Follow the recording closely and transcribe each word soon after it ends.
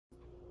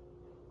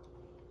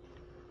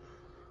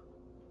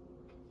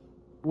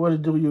What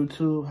it do,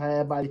 YouTube? How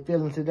everybody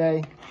feeling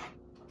today?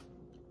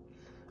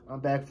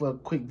 I'm back for a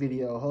quick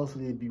video.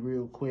 Hopefully it'll be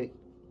real quick.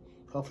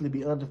 Hopefully it'll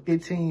be under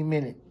 15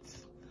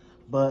 minutes.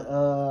 But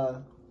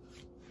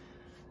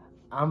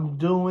I'm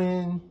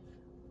doing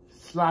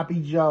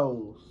sloppy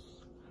joes.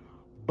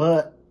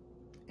 But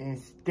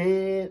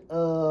instead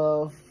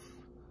of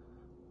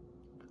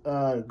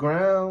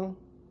ground,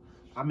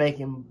 I'm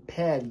making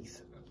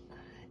patties.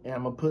 And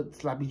I'm gonna put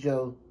sloppy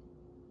joe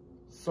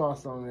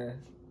sauce on there.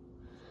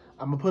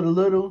 I'm gonna put a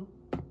little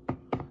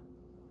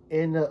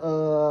in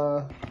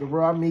the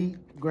raw meat,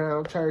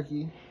 ground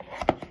turkey.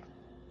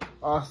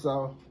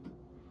 Also,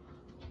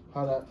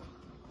 hold up.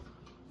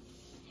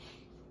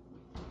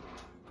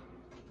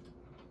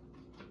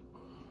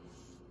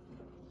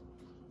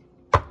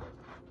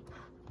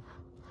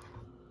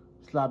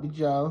 Sloppy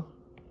joe.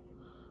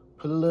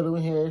 Put a little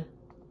in here.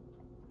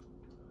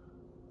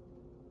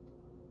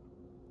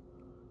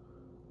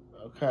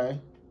 Okay.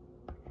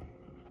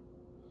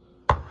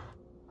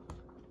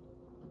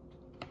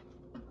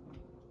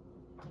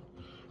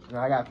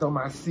 Now I gotta throw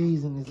my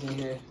seasonings in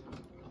here.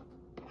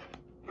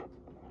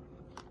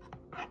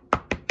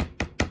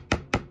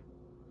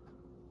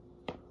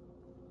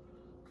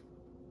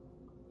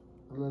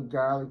 A little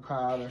garlic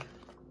powder.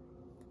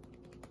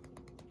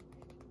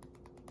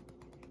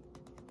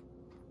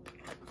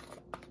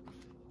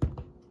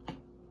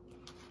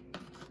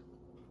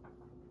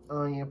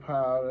 Onion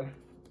powder.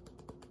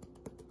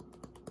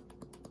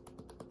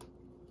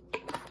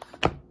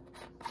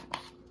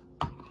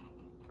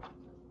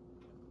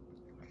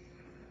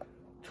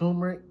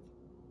 Turmeric.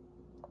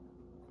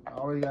 I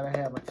always gotta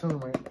have my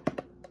turmeric.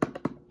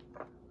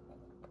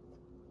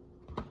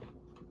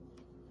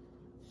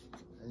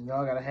 And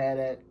y'all gotta have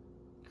that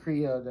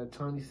Creole, that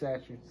Tony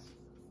Satchers.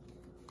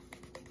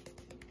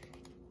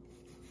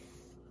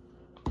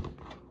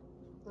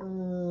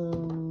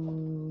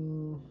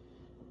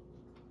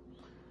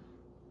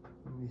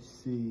 Let me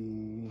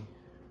see.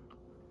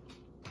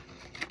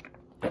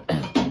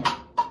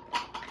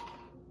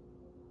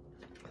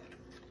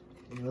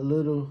 And a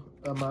little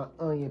of my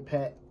onion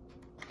pack.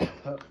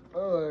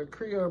 Oh,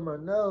 Creole on my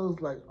nose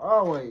like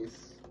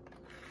always.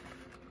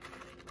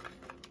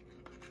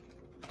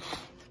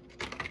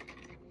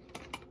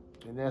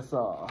 And that's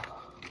all.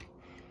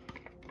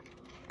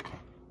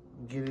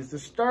 Get it to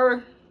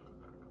stir.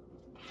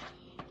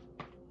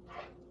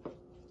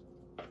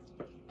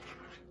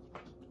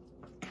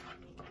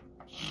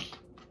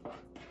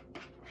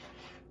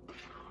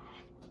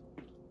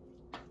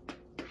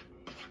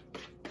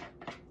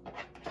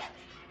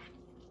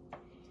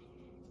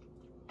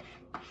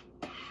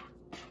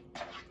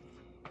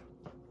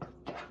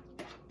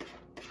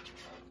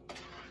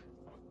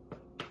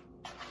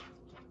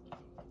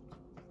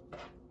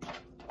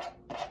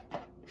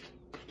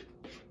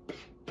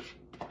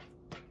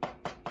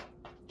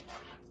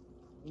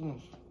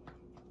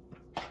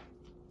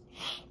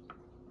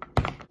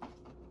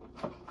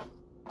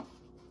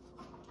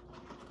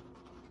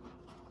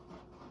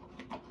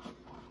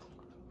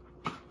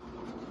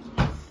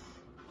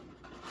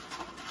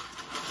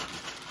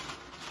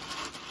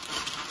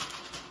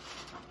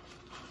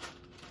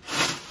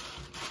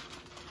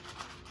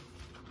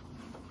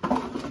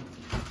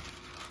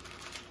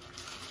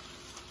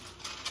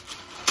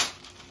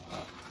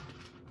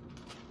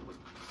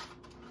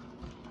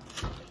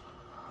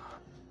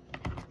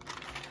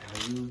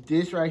 Use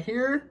this right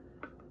here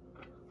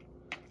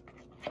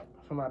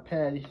for my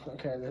patties.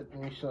 Okay, let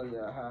me show you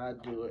how I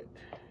do it.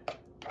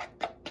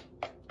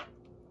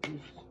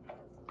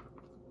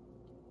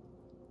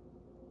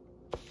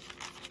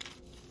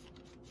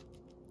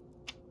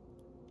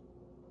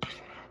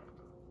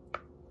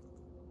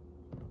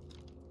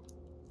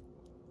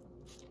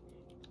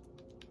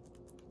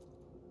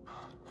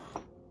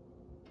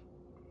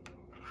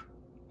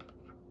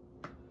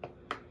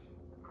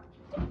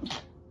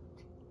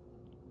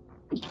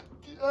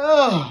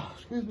 Oh,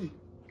 excuse me.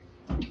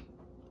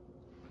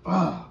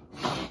 Oh.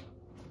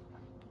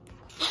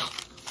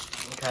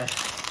 Okay.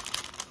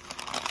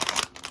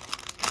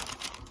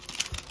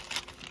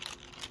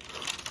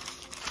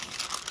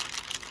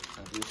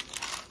 I just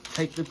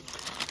take the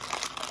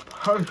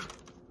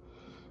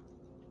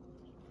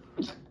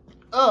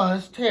Oh,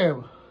 that's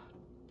terrible.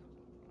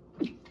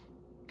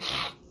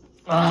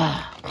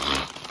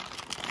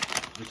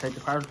 Just take the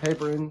parchment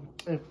paper and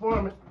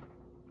form it.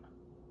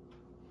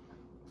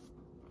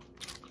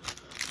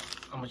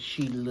 I'm gonna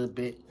cheat a little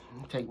bit.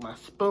 Take my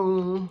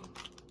spoon.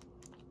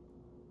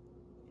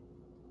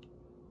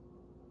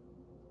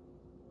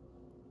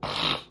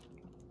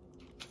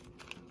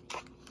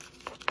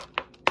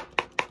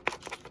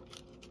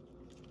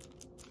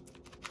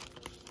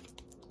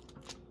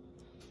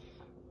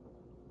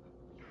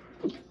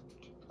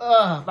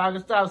 If I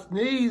can stop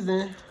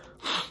sneezing.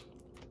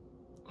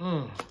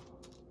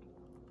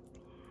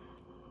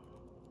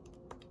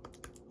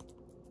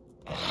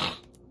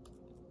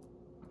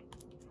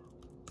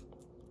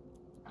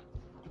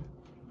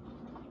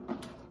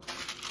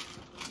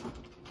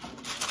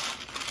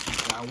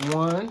 Got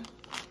one.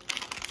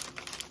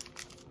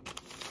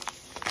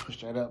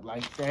 Push that up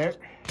like that.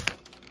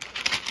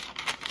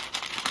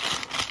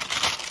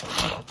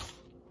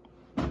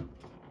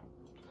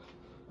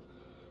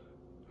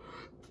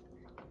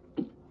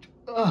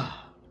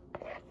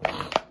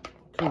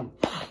 Two.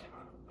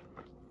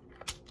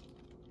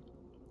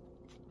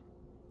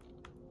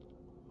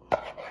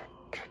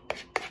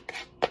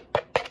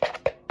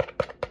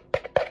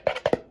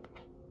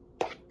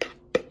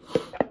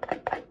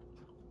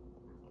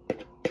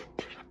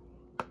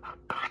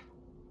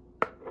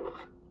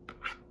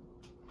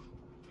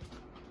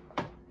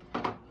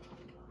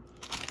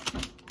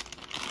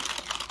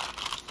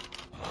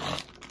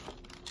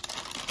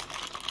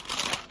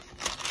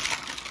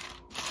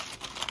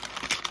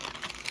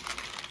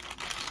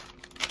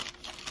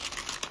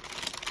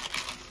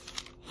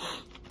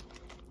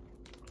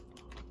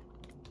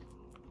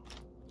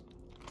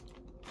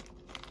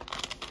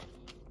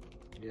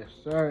 Yes,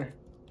 sir.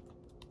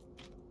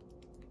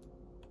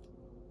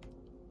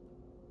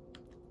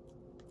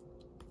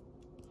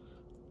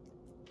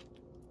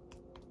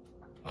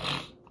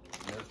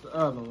 That's the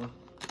other one.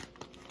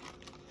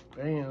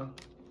 Bam.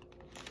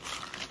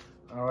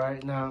 All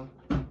right, now,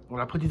 when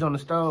I put these on the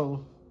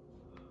stove,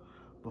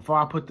 before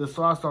I put the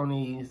sauce on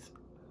these,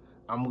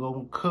 I'm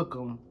gonna cook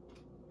them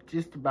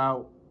just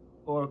about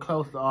or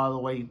close to all the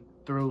way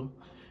through.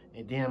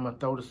 And then I'm gonna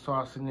throw the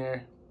sauce in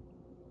there,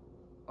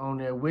 on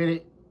there with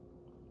it,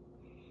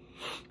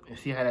 and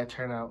see how that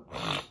turn out.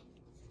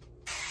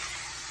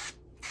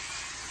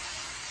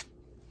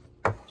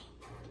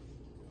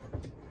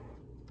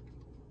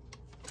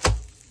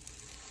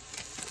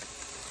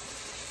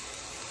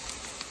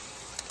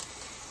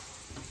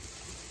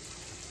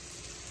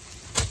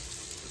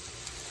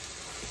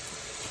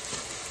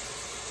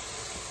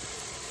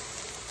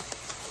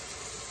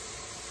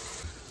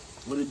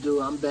 What it do?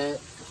 I'm back.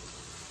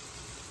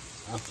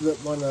 I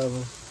flipped one of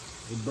them.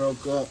 It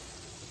broke up.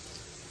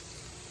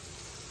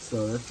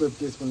 So let's flip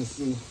this one to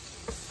see.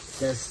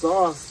 That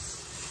sauce,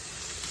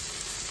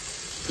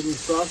 put the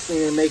sauce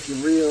in and make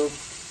it real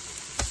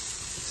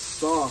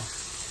soft.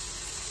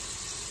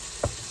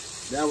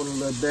 That one a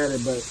little better,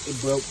 but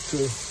it broke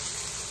too.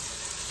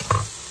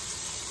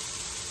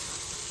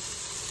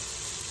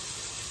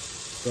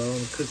 So I'm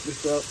gonna cook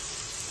this up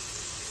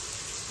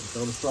and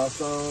throw the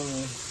sauce on.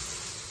 And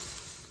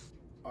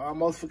I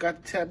almost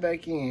forgot to tap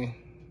back in.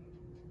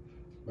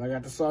 But I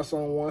got the sauce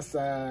on one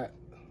side.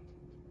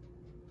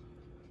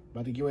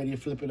 About to get ready to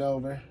flip it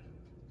over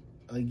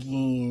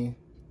again.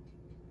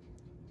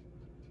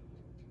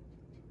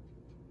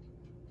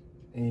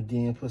 And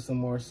then put some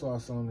more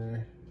sauce on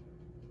there.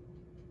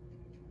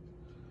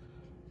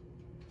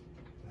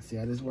 Let's see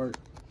how this works.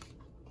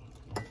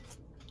 I'm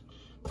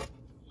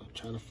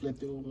trying to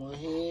flip it with one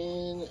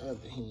hand,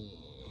 other hand.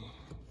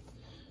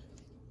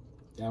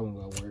 That one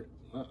gonna work.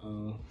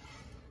 Uh-oh.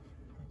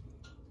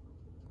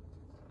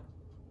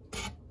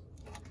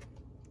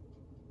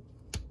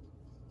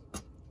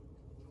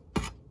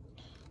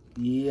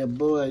 Yeah,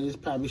 boy, this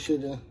probably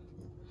should have.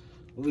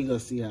 We gonna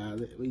see how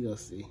we gonna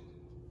see.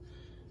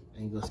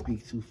 Ain't gonna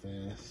speak too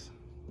fast.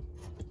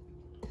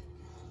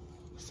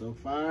 So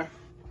far,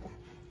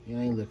 it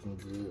ain't looking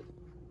good.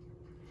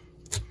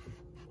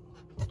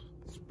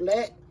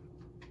 Splat.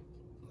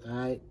 All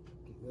right,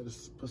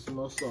 let's put some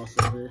more sauce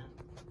in here.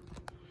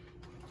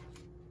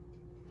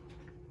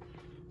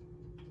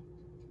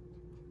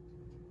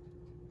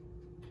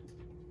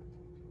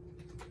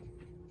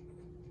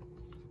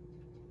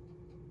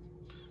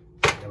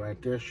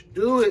 Right there should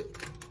do it.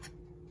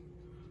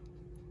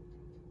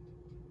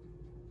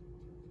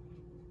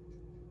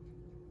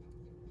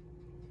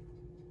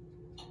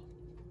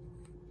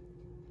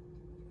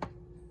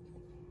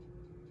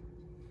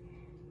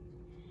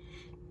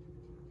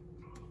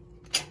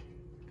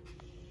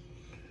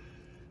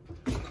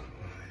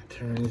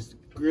 Turn this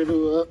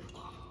griddle up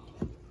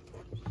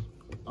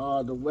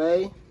all the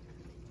way.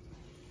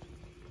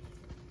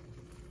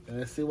 And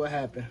let's see what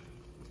happened.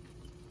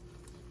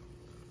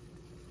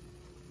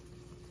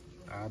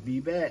 I'll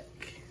be back.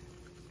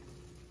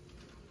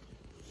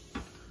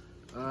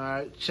 All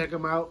right, check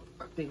them out.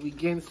 I think we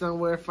getting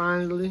somewhere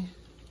finally.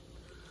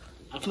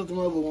 I flipped them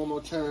over one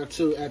more time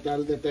too after I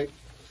let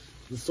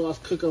the sauce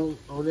cook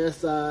on that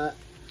side.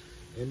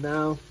 And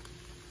now,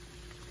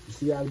 you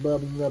see how it's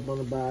bubbling up on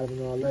the bottom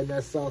and all. Letting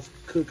that sauce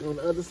cook on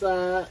the other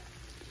side.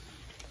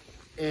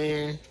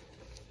 And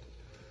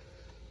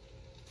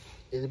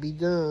it'll be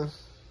done.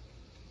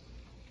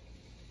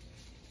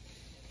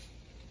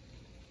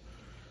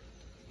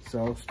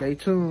 So stay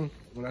tuned.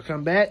 When I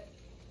come back,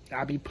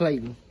 I'll be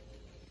plating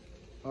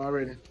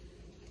already.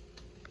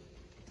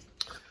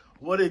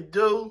 What it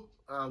do?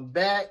 I'm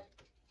back.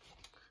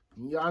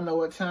 Y'all know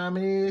what time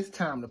it is.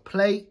 Time to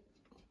plate.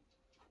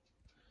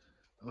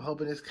 I'm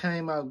hoping this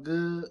came out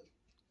good.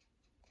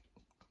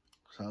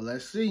 So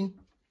let's see.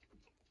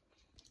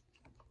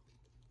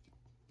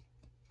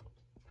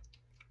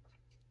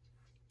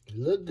 It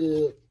look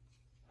good.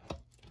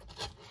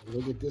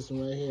 Look at this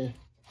one right here.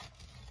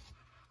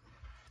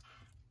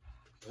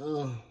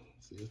 Oh,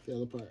 see, it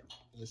fell apart.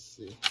 Let's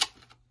see.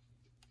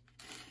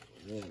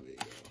 There we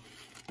go.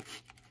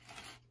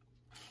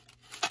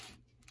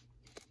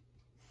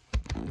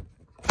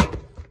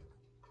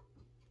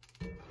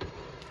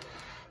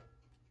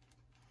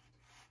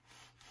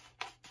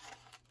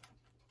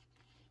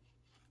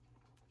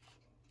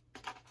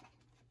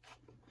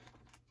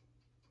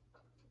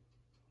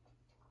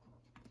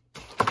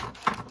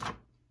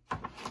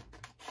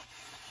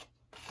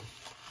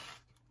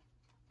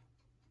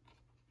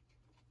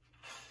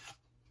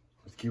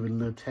 Give it a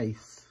little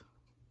taste.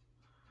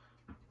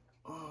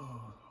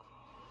 Oh,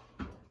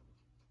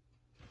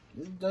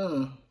 it's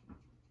done.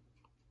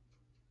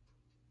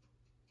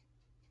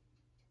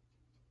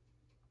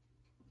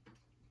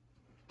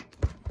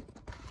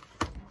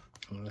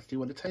 Let's see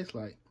what it tastes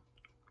like.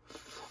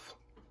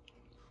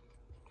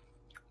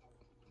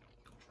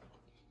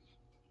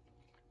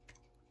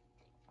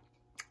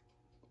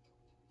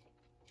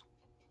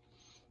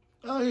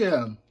 Oh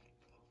yeah.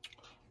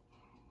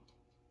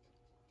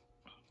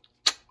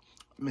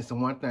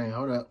 Missing one thing.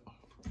 Hold up.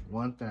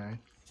 One thing.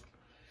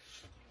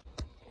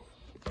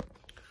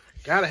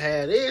 Gotta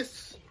have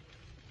this.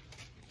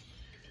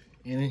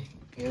 And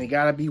it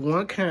gotta be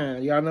one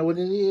kind. Y'all know what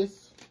it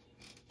is?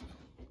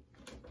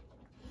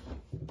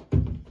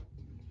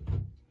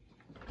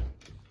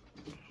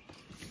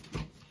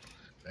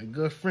 That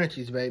good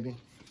Frenchies, baby.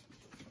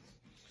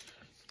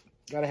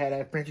 Gotta have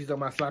that Frenchies on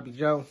my sloppy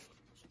Joe.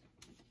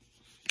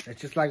 It's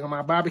just like on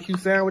my barbecue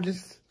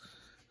sandwiches.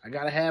 I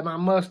gotta have my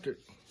mustard.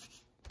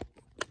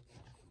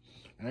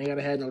 I ain't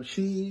gotta have no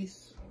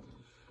cheese.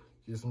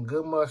 Just some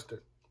good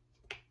mustard.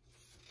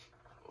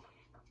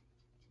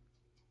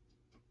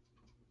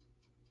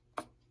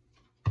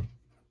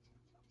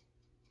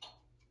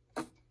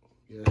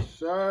 Yes,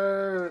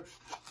 sir.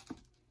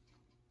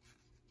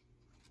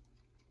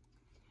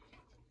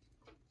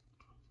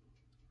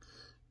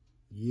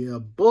 Yeah,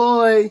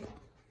 boy.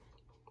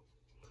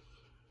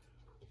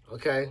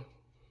 Okay.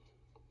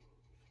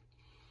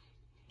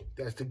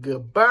 That's the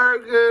good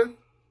burger.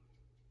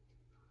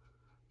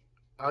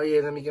 Oh,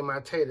 yeah, let me get my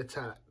tater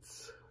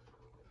tots.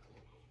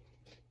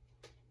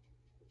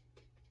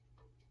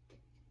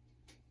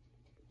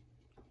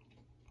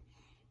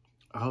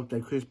 I hope they're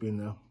crispy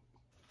enough.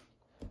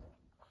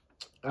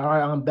 All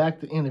right, I'm back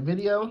to end the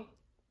video.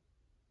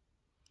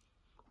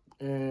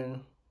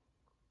 And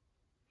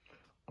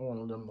I want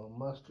a little more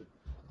mustard.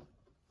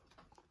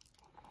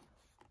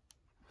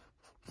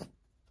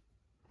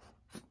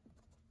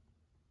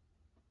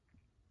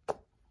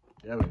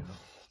 There we go.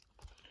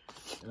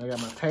 And I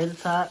got my tater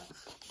tots.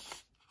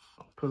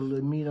 Put a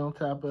little meat on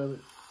top of it.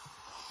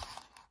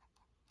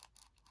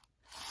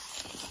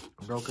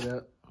 Broke it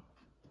up.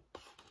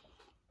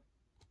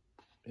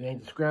 It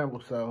ain't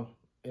scrambled, so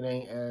it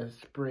ain't as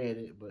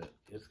spreaded, but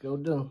it's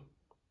gonna do.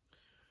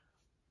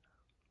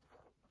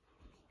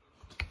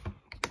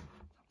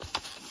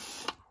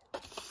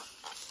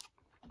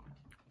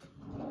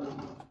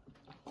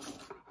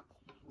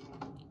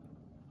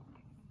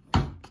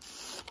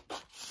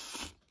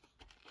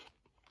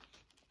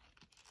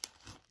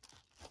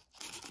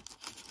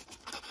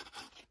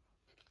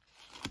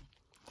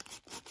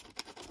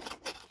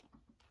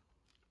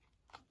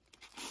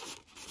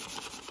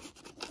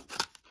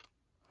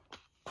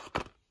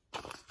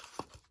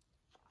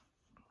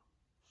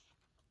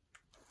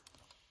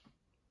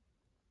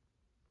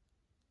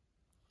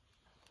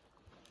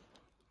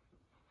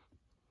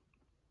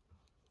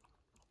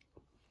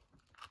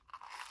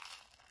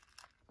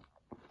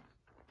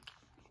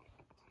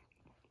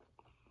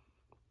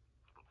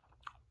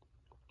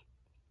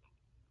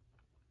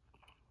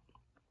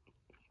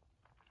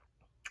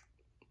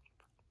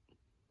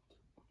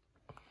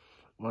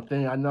 One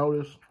thing I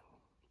noticed,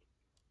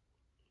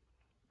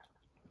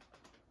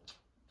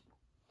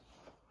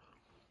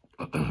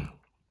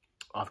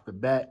 off the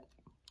bat,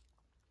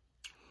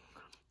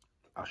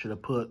 I should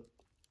have put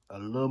a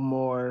little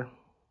more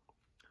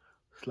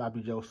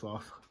sloppy Joe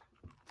sauce.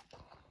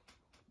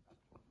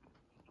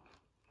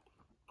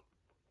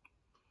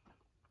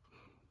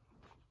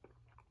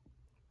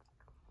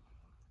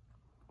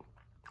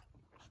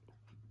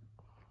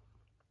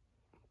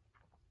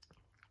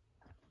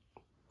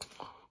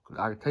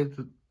 I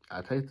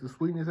taste the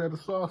sweetness of the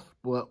sauce,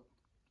 but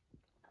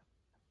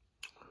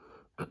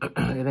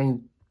it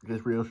ain't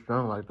just real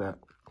strong like that.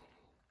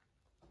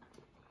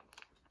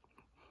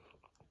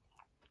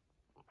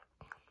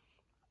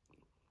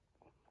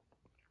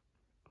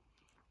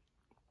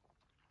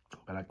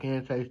 But I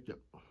can taste it.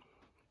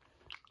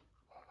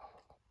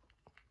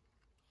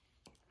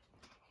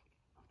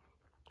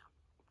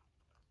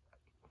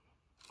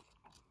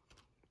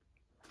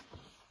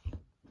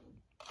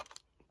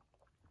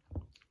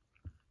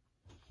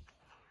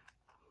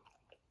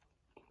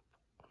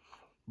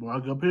 Well,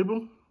 good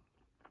people,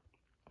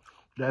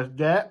 that's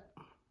that.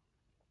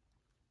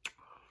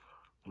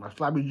 My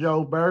sloppy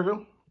Joe burger,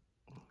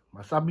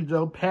 my sloppy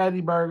Joe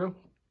patty burger.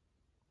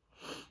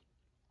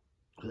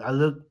 I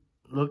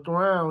looked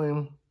around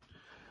and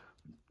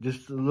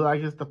just look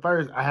like it's the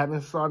first. I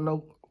haven't saw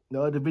no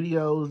other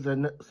videos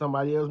that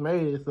somebody else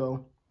made it.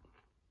 So,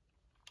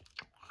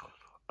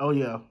 oh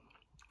yeah,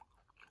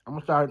 I'm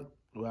gonna start.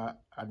 Well,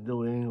 I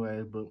do it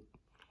anyway, but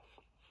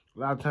a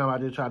lot of times I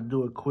just try to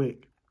do it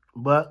quick.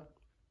 But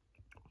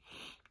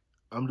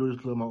I'm doing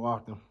this a little more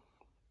often.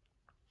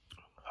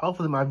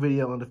 Hopefully my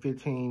video under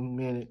 15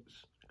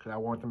 minutes, because I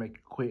want to make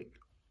it quick.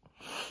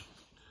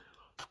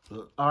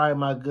 So, all right,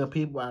 my good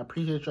people, I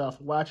appreciate y'all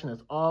for watching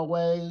as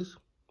always.